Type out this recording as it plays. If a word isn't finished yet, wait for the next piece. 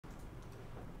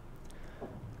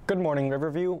Good morning,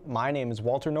 Riverview. My name is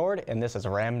Walter Nord, and this is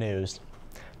Ram News.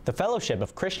 The Fellowship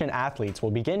of Christian Athletes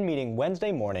will begin meeting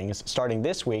Wednesday mornings starting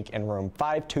this week in room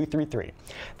 5233.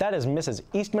 That is Mrs.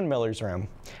 Eastman Miller's room.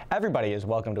 Everybody is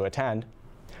welcome to attend.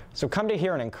 So come to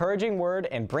hear an encouraging word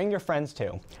and bring your friends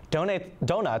too.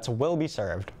 Donuts will be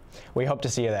served. We hope to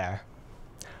see you there.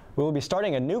 We will be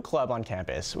starting a new club on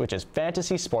campus, which is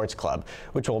Fantasy Sports Club,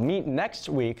 which will meet next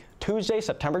week, Tuesday,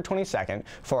 September 22nd,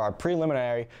 for our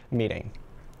preliminary meeting.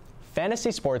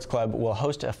 Fantasy Sports Club will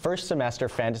host a first semester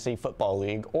fantasy football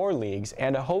league or leagues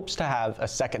and hopes to have a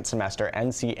second semester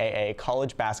NCAA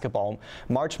college basketball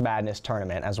March Madness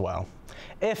tournament as well.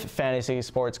 If Fantasy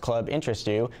Sports Club interests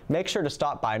you, make sure to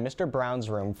stop by Mr. Brown's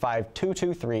room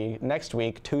 5223 next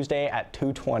week, Tuesday at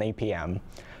 2:20 p.m.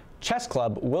 Chess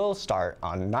Club will start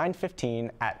on 9/15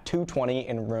 at 2:20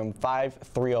 in room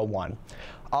 5301.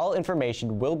 All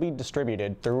information will be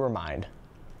distributed through Remind.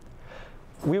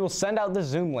 We will send out the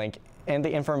Zoom link and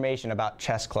the information about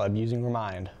Chess Club using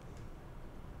Remind.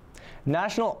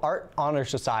 National Art Honor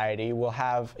Society will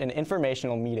have an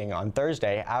informational meeting on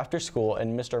Thursday after school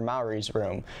in Mr. Mowry's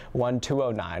room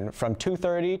 1209 from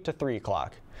 2:30 to 3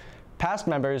 o'clock. Past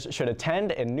members should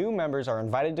attend and new members are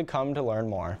invited to come to learn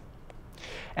more.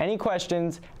 Any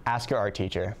questions? Ask your art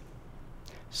teacher.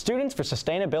 Students for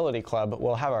Sustainability Club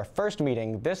will have our first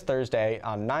meeting this Thursday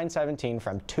on 9/17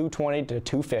 from 2:20 to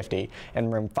 2:50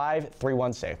 in room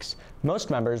 5316. Most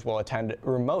members will attend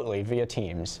remotely via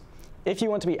Teams. If you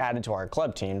want to be added to our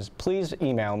club teams, please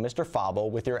email Mr.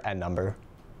 Fauble with your N number.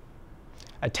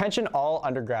 Attention all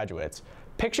undergraduates.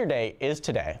 Picture Day is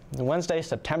today, Wednesday,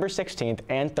 September 16th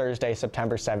and Thursday,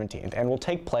 September 17th, and will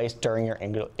take place during your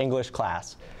English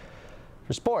class.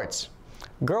 For sports,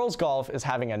 girls golf is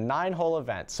having a 9-hole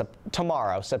event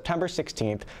tomorrow, September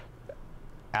 16th,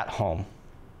 at home.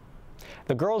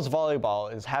 The girls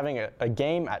volleyball is having a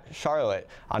game at Charlotte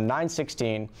on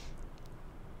 9/16,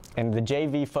 and the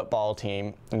JV football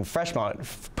team and freshman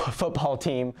football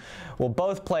team will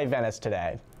both play Venice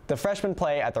today. The freshmen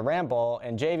play at the Ram Bowl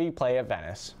and JV play at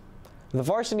Venice. The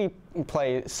varsity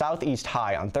play Southeast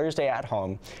High on Thursday at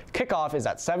home. Kickoff is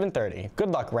at 7:30. Good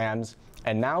luck, Rams.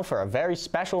 And now for a very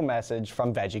special message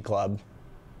from Veggie Club.